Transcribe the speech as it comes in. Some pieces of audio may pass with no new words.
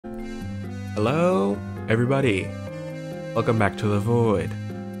Hello, everybody. Welcome back to the Void.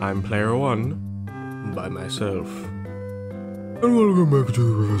 I'm Player One, by myself. And welcome back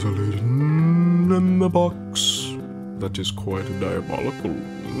to Professor Layton in the box. That is quite diabolical.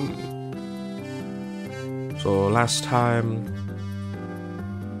 So last time,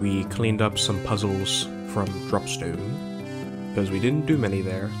 we cleaned up some puzzles from Dropstone, because we didn't do many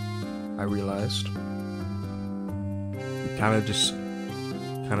there, I realized. We kind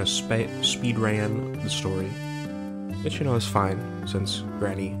of speed ran the story, which you know is fine since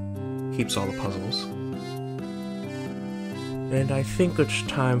Granny keeps all the puzzles. And I think it's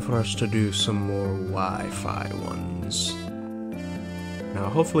time for us to do some more Wi-Fi ones. Now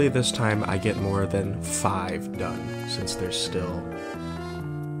hopefully this time I get more than 5 done, since there's still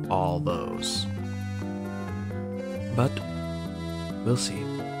all those. But we'll see.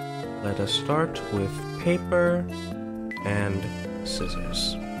 Let us start with paper and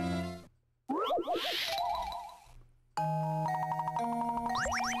scissors.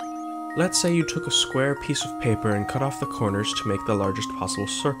 Let's say you took a square piece of paper and cut off the corners to make the largest possible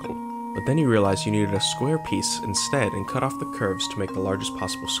circle, but then you realized you needed a square piece instead and cut off the curves to make the largest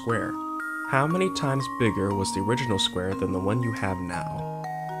possible square. How many times bigger was the original square than the one you have now?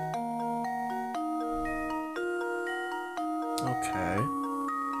 Okay.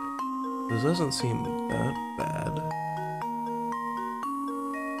 This doesn't seem that bad.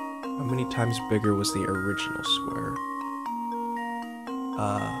 How many times bigger was the original square?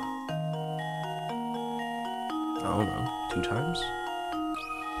 I don't know, 2 times?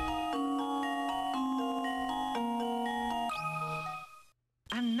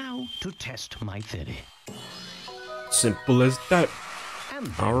 And now to test my theory. Simple as that. And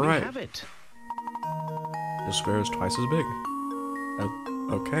there All right. we have it. The square is twice as big.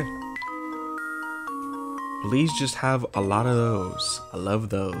 Okay. Please just have a lot of those. I love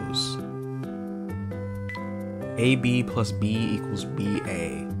those. AB plus B equals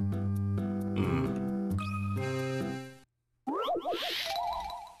BA.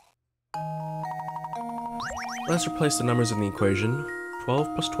 Let's replace the numbers in the equation.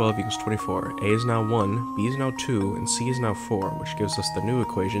 12 plus 12 equals 24. A is now 1, B is now 2, and C is now 4, which gives us the new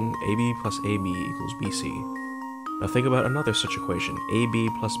equation, AB plus AB equals BC. Now think about another such equation, AB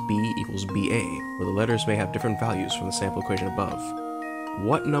plus B equals BA, where the letters may have different values from the sample equation above.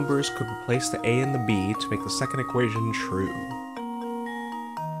 What numbers could replace the A and the B to make the second equation true?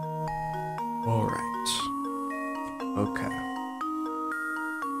 Alright. Okay.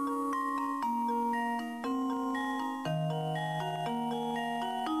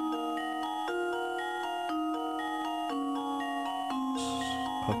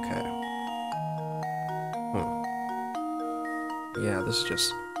 Okay. Yeah, this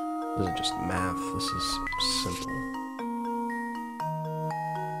isn't just math, this is simple.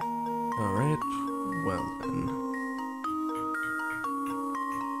 Alright, well then.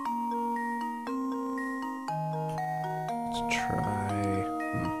 Let's try...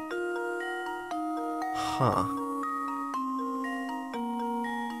 Huh.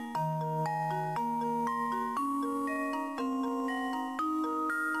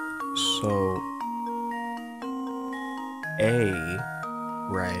 So... A,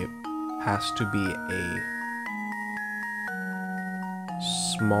 right, has to be a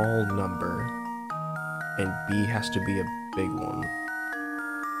small number, and B has to be a big one.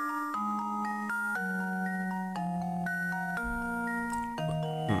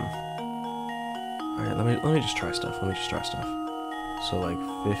 Alright, let me just try stuff. So like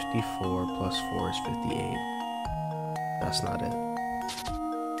 54 plus 4 is 58. That's not it.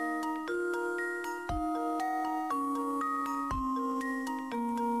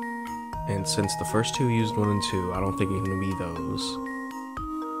 And since the first two used 1 and 2, I don't think it can be those.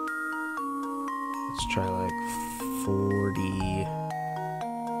 Let's try like 43.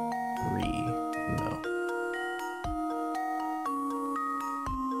 No.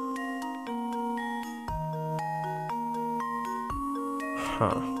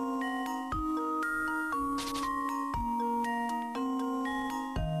 Huh.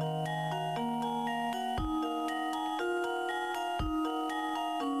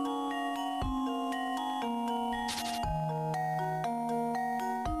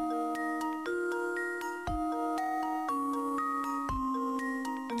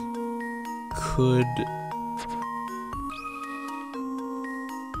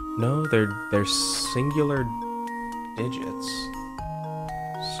 No, they're singular digits.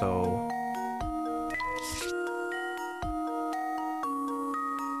 So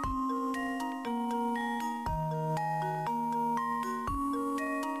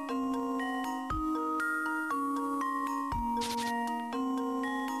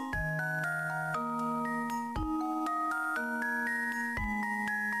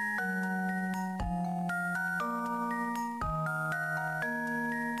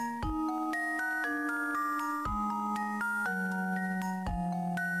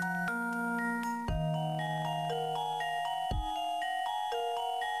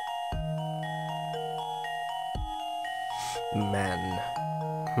Men.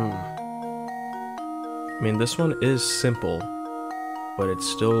 I mean, this one is simple, but it's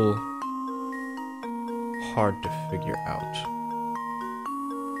still hard to figure out.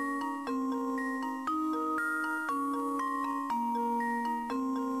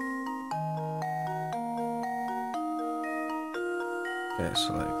 Okay,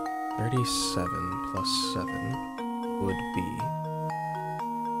 so like 37 plus 7 would be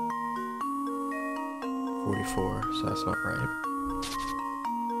 44, so that's not right.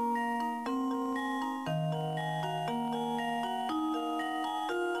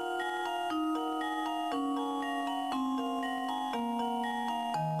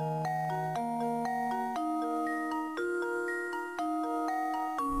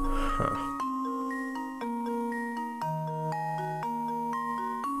 Huh.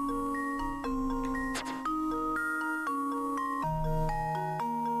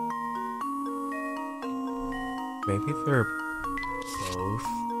 Maybe they're both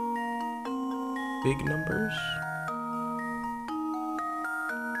big numbers?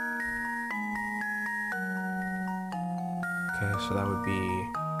 Okay, so that would be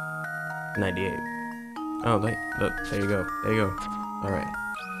 98. Oh, look, there you go. There you go. Alright.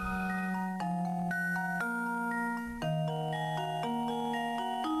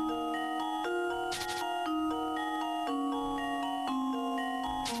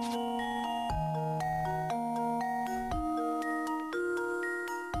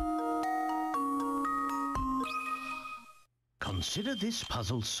 Consider this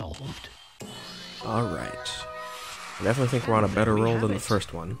puzzle solved. Alright. I definitely think we're on a better roll than the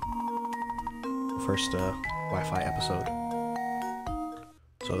first one. The first Wi-Fi episode.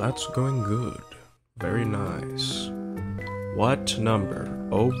 So that's going good. Very nice. What number?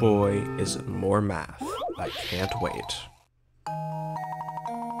 Oh boy, is it more math. I can't wait.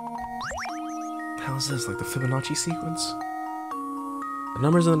 How's this, like the Fibonacci sequence? The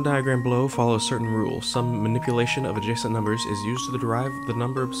numbers in the diagram below follow a certain rule. Some manipulation of adjacent numbers is used to derive the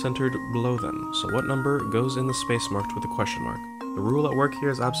number centered below them. So what number goes in the space marked with a question mark? The rule at work here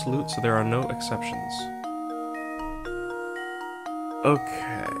is absolute, so there are no exceptions.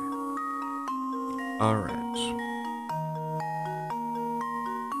 Okay. Alright.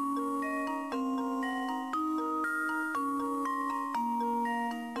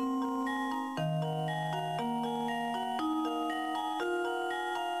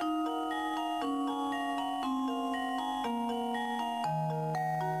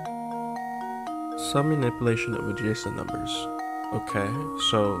 Some manipulation of adjacent numbers. Okay,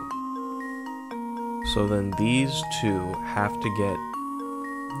 so then these two have to get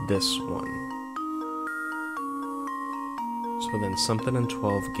this one. So then something and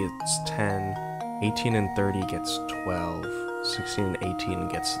 12 gets 10, 18 and 30 gets 12, 16 and 18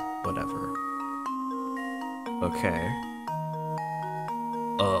 gets whatever. Okay.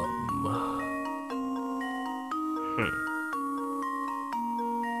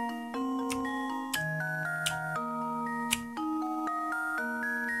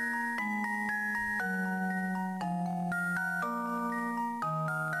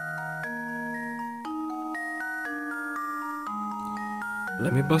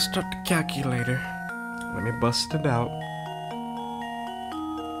 Let me bust out the calculator. Let me bust it out.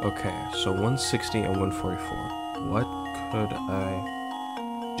 Okay, so 160 and 144. What could I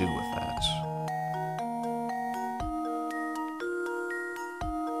do with that?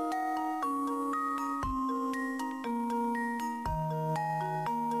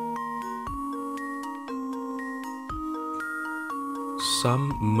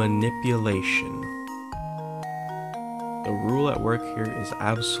 Some manipulation. The rule at work here is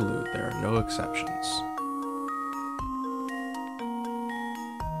absolute. There are no exceptions.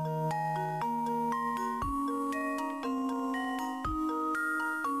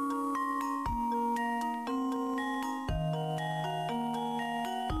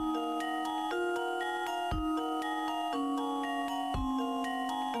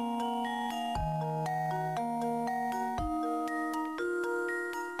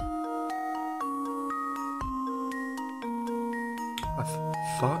 I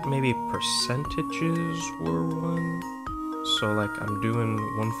thought maybe percentages were one. So like I'm doing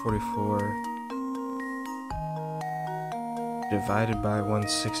 144 divided by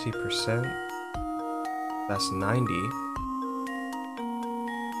 160%. That's 90.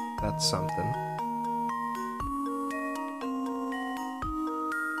 That's something.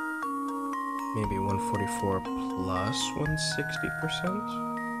 Maybe 144 plus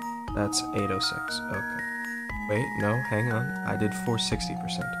 160%? That's 806. Okay. Wait, no, hang on. I did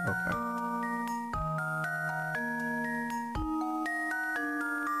 460%. Okay.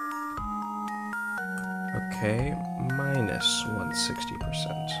 Okay, my minus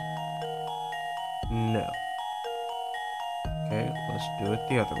 160%. No. Okay, let's do it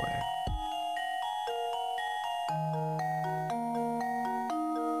the other way.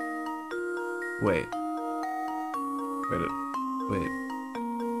 Wait. Wait.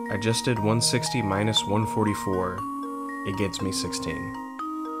 I just did 160 minus 144. It gets me 16.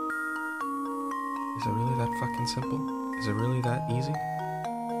 Is it really that fucking simple? Is it really that easy?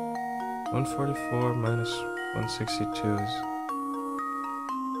 144 minus 162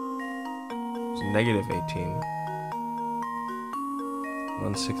 is negative 18.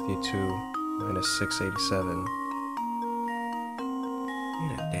 162 minus 687.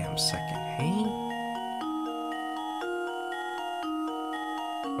 Wait a damn second, hey?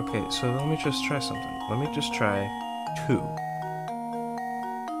 Okay, so let me just try something. Let me just try 2.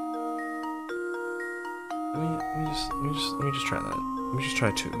 Let me just try that. Let me just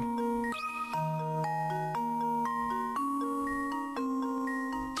try 2.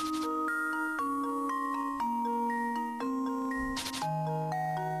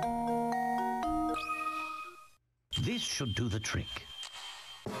 This should do the trick.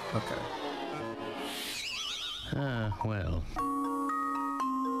 Okay. Well.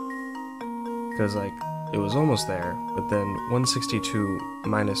 Because, like, it was almost there, but then 162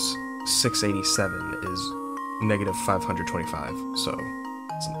 minus 687 is negative 525, so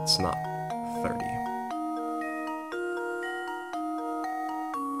it's not 30.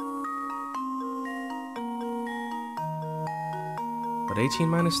 But 18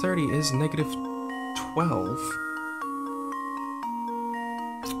 minus 30 is negative 12.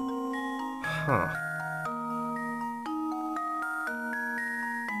 Huh.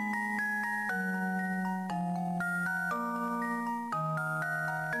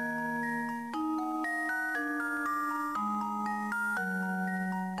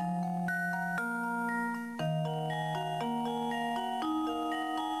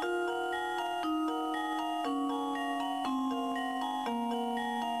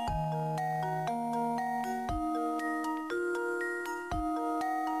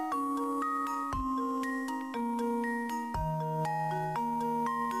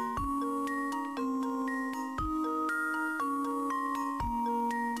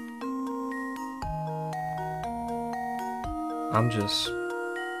 I'm just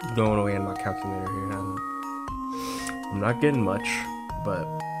going away in my calculator here, and I'm not getting much, but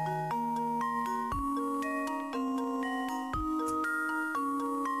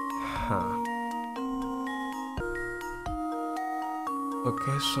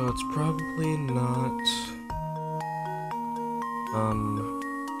okay, so it's probably not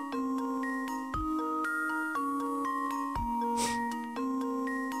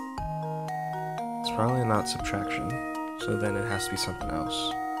it's probably not subtraction. So then it has to be something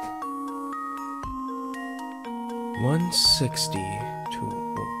else. 160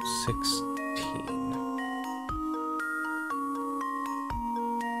 to 16.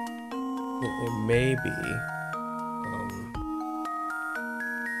 It may be.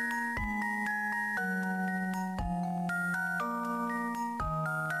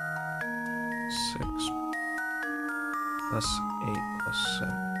 6 plus 8 plus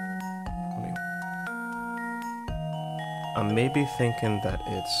 7. I'm maybe thinking that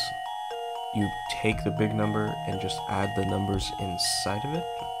it's you take the big number and just add the numbers inside of it.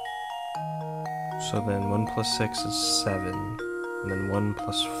 So then 1 plus 6 is 7, and then 1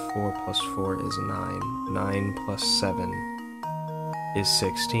 plus 4 plus 4 is 9. 9 plus 7 is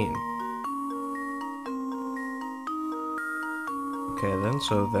 16. Okay then,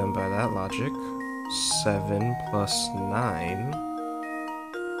 so then by that logic, 7 plus 9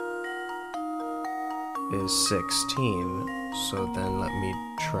 is 16, so then let me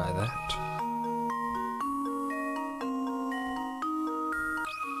try that.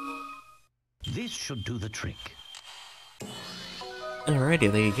 This should do the trick. Alrighty,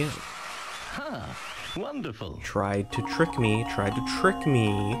 there you go. Ha! Wonderful. Tried to trick me, tried to trick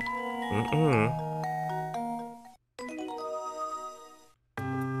me.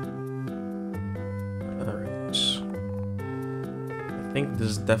 Alright. I think this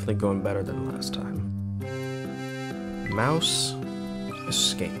is definitely going better than last time. Mouse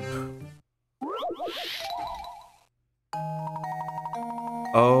escape.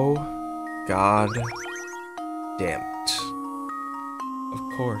 Oh, god damn it. Of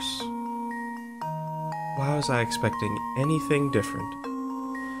course. Why was I expecting anything different?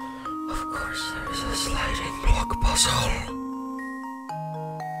 Of course, there's a sliding block puzzle.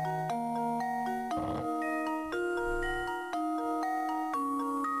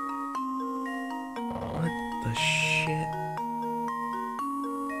 What the shit?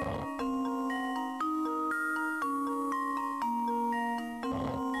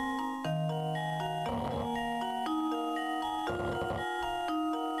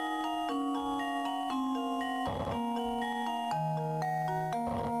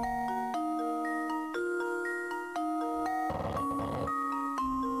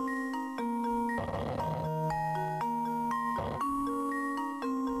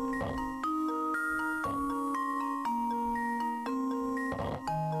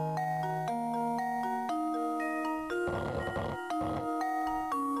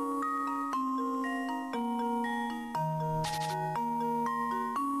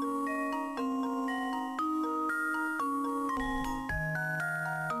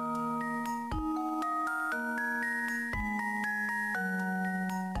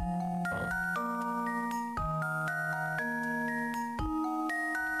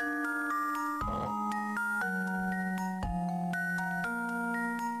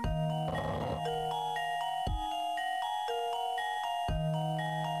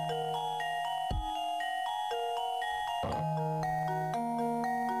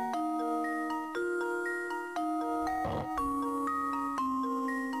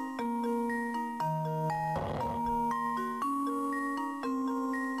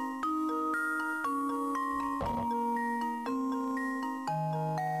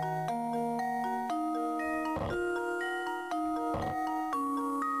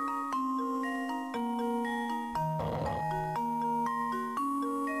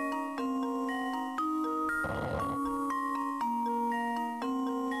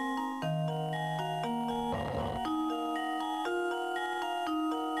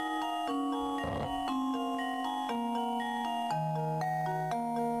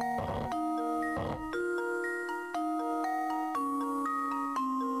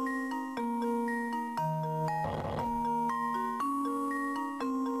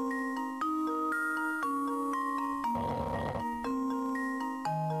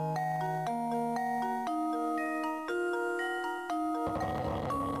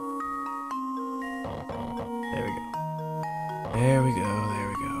 There we go. There we go, there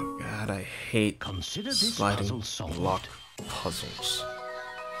we go. God, I hate sliding block puzzles.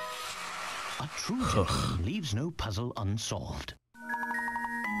 A true gentleman leaves no puzzle unsolved.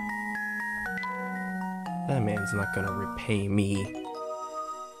 That man's not gonna repay me.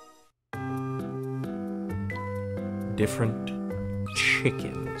 Different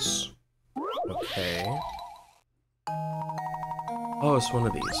chickens. Okay. Oh, it's one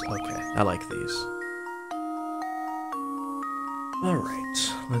of these. Okay, I like these.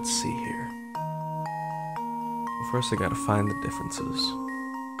 Alright, let's see here. Well, first I gotta find the differences.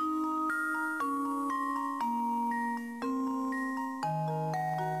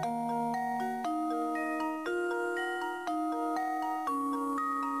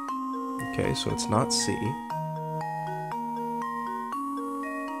 Okay, so it's not C.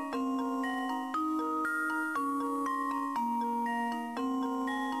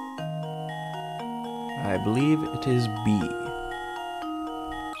 I believe it is B.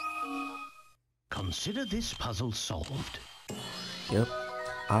 Consider this puzzle solved. Yep.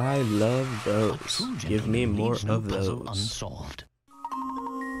 I love those. Give me more of those. Unsolved.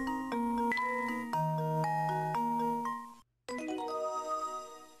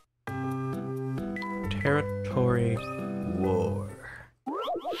 Territory War.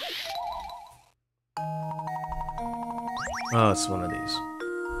 Oh, it's one of these.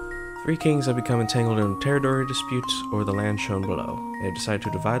 3 kings have become entangled in territory disputes over the land shown below. They have decided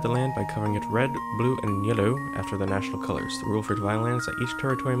to divide the land by covering it red, blue, and yellow after their national colors. The rule for dividing land is that each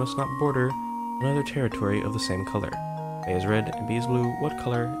territory must not border another territory of the same color. A is red and B is blue. What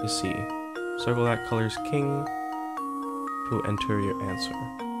color is C? Circle that color's king to enter your answer.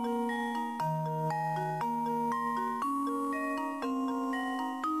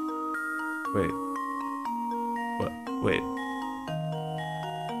 Wait. What? Wait.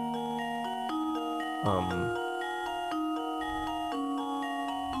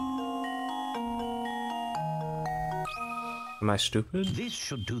 Am I stupid? This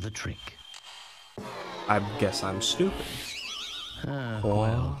should do the trick. I guess I'm stupid.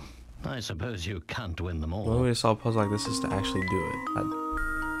 Well, I suppose you can't win them all. The only way to solve a puzzle like this is to actually do it.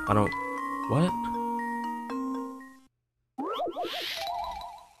 I don't... What?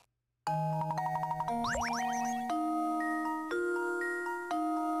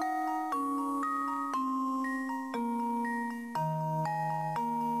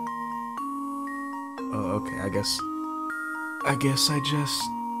 Oh, okay, I guess I just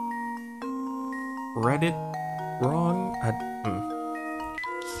read it wrong.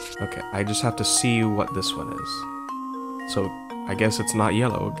 Okay, I just have to see what this one is. So, I guess it's not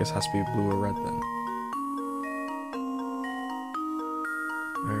yellow. I guess it has to be blue or red then.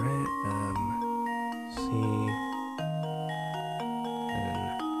 Alright, C.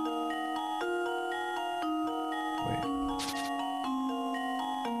 And... Wait.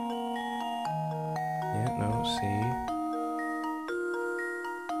 Yeah, no, C.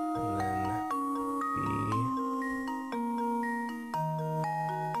 And then B.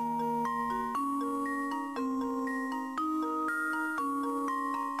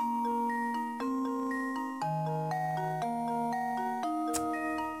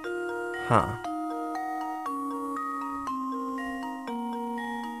 Huh.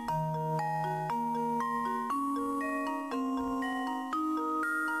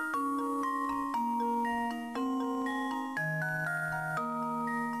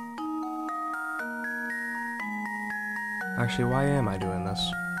 Actually, why am I doing this?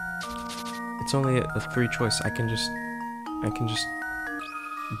 It's only a 3 choice. I can just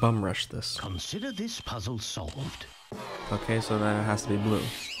bum rush this. Consider this puzzle solved. Okay, so then it has to be blue.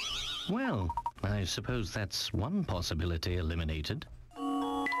 Well, I suppose that's one possibility eliminated.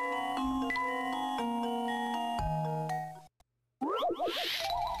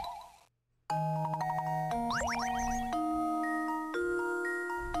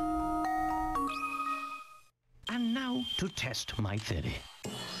 And now to test my theory.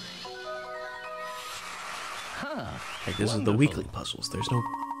 Ha! Like, this is the weekly puzzles. There's no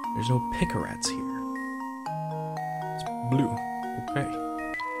picarats here. It's blue. Okay.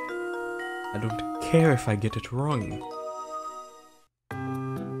 I don't care if I get it wrong.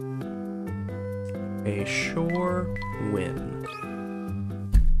 A sure win.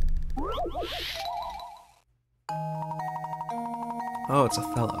 Oh, it's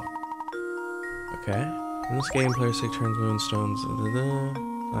Othello. Okay. In this game, players take turns moving stones.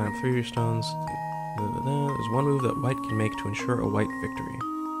 I have 3 stones. There's one move that white can make to ensure a white victory.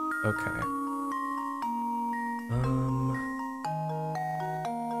 Okay.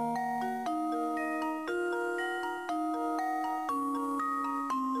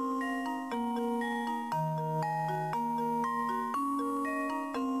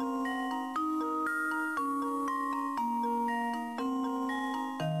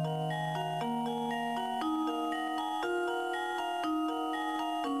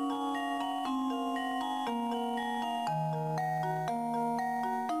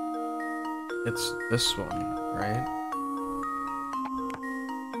 It's this one, right?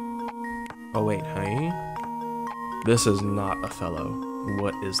 Oh wait, honey? This is not Othello.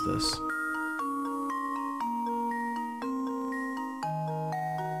 What is this?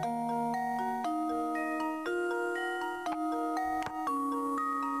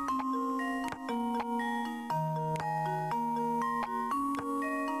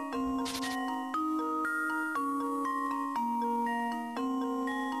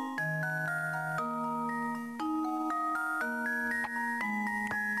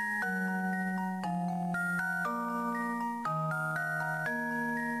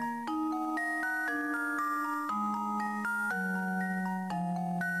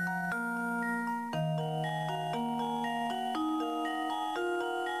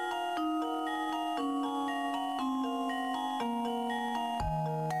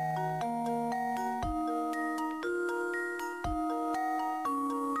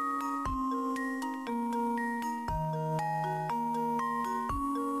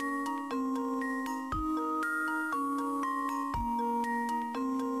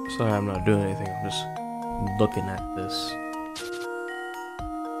 Sorry, I'm not doing anything. I'm just looking at this.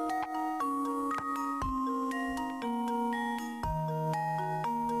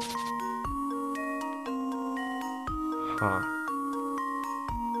 Huh.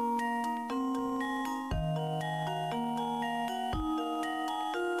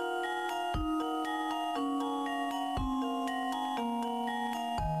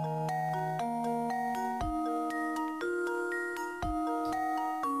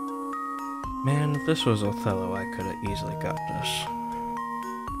 Man, if this was Othello, I could have easily got this.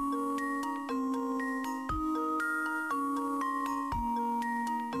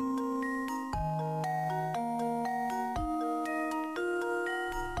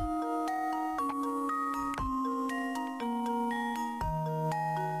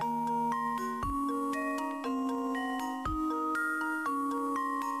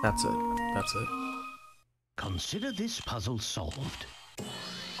 That's it. That's it. Consider this puzzle solved.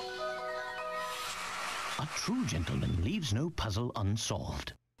 A true gentleman leaves no puzzle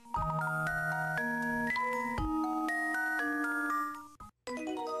unsolved.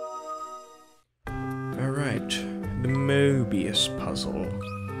 Alright, the Mobius puzzle.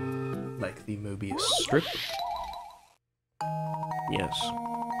 Like the Mobius strip? Yes.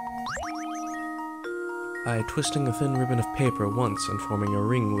 By twisting a thin ribbon of paper once and forming a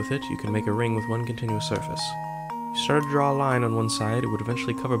ring with it, you can make a ring with one continuous surface. If you start to draw a line on one side, it would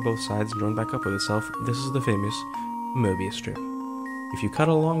eventually cover both sides and join back up with itself. This is the famous Mobius strip. If you cut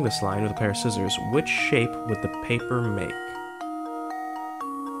along this line with a pair of scissors, which shape would the paper make?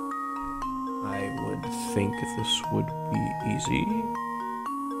 I would think this would be easy.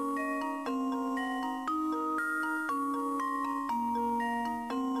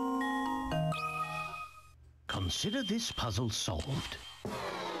 Consider this puzzle solved.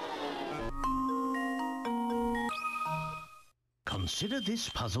 Consider this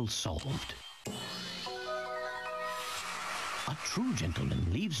puzzle solved. A true gentleman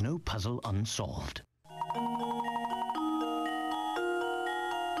leaves no puzzle unsolved.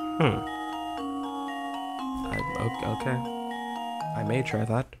 Okay. I may try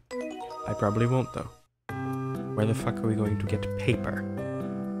that. I probably won't, though. Where the fuck are we going to get paper?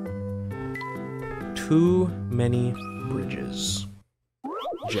 Too many bridges.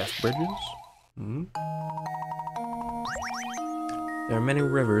 Jeff Bridges? There are many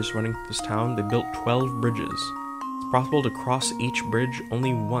rivers running through this town. They built 12 bridges. It's possible to cross each bridge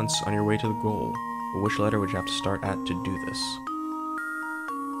only once on your way to the goal. But which letter would you have to start at to do this?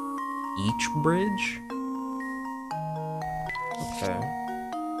 Each bridge? Okay.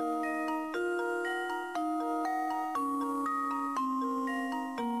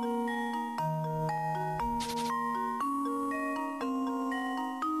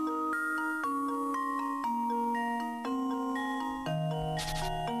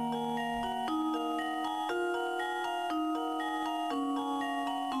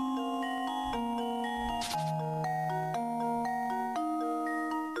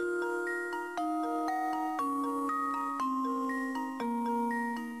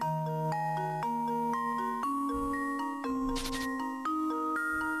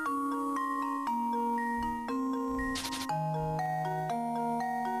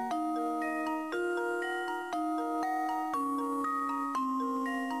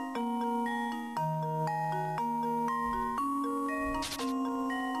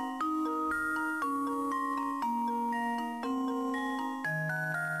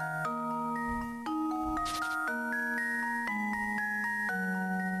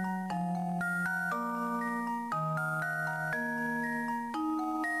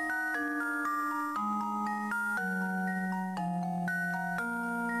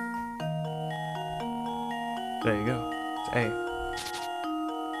 There you go. It's A.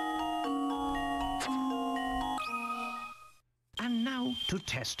 And now to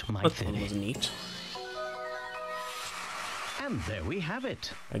test my That one theory. was neat. And there we have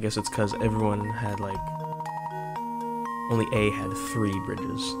it. I guess it's because everyone had, like... Only A had 3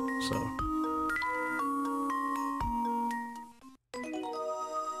 bridges, so...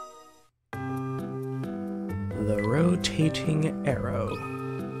 The rotating arrow.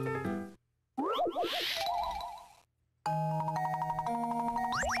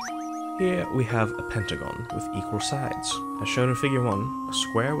 Here we have a pentagon with equal sides. As shown in figure 1, a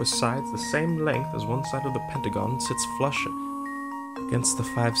square with sides the same length as one side of the pentagon sits flush against the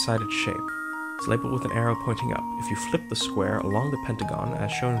 5-sided shape. It's labeled with an arrow pointing up. If you flip the square along the pentagon,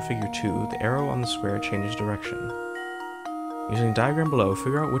 as shown in figure 2, the arrow on the square changes direction. Using the diagram below,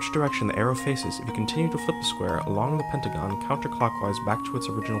 figure out which direction the arrow faces if you continue to flip the square along the pentagon counterclockwise back to its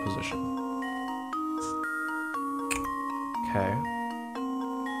original position. Okay.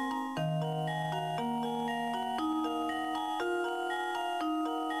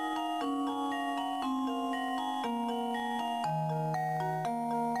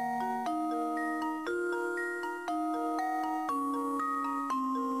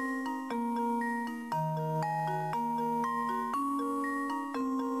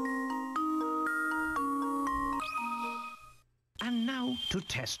 And now to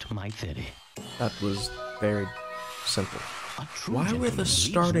test my theory. That was very simple. A true Why were gentleman the leaves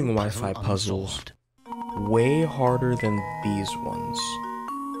starting no Wi-Fi puzzle puzzles unsolved. way harder than these ones?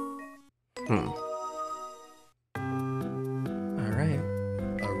 Alright.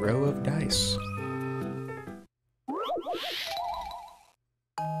 A row of dice.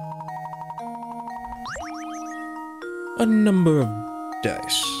 A number of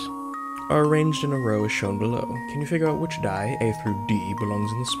dice are arranged in a row as shown below. Can you figure out which die, A through D,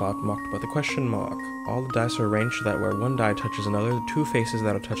 belongs in the spot marked by the question mark? All the dice are arranged so that where one die touches another, the 2 faces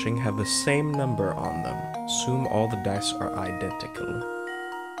that are touching have the same number on them. Assume all the dice are identical.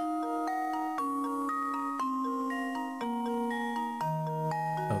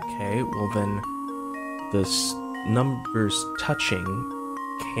 Okay, well then, the numbers touching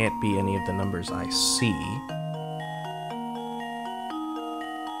can't be any of the numbers I see.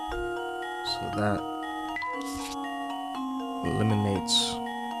 So that eliminates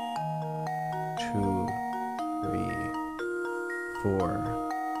 2, 3, 4,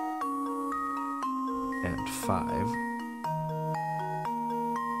 and 5.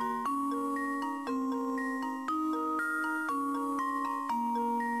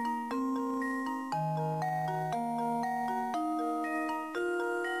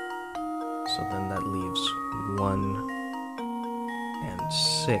 So then that leaves 1 and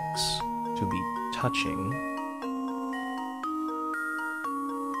 6 to be touching.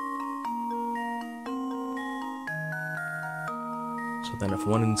 So then if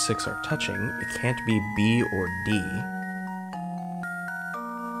 1 and 6 are touching, it can't be B or D.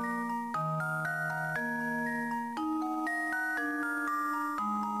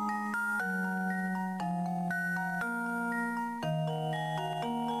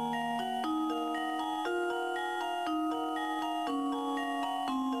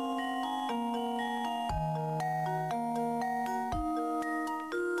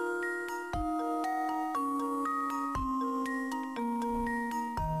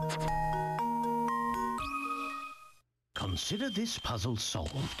 Consider this puzzle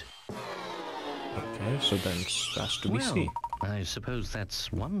solved. Okay, so then it has to be Well, C. I suppose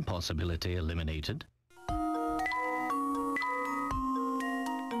that's one possibility eliminated.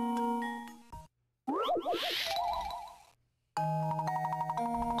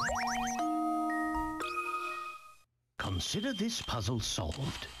 Consider this puzzle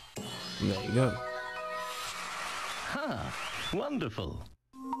solved. There you go. Ha! Wonderful.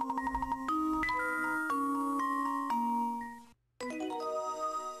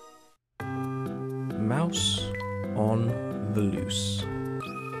 Mouse on the loose.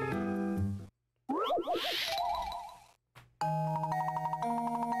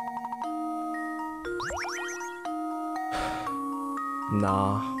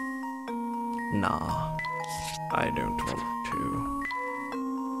 Nah. Nah. I don't want to.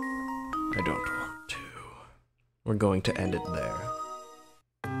 I don't want to. We're going to end it there.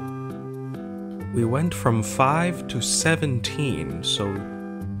 We went from 5 to 17, so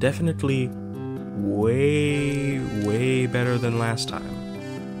definitely way better than last time.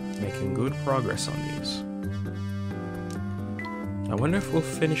 Making good progress on these. I wonder if we'll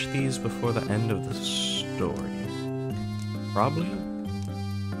finish these before the end of the story. Probably?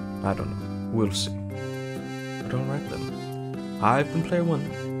 I don't know. We'll see. But alright then. I've been Player One,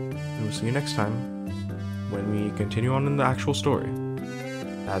 and we'll see you next time. when we continue on in the actual story.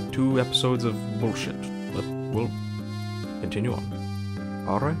 Add 2 episodes of bullshit, but we'll continue on.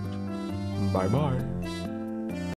 Alright, bye-bye.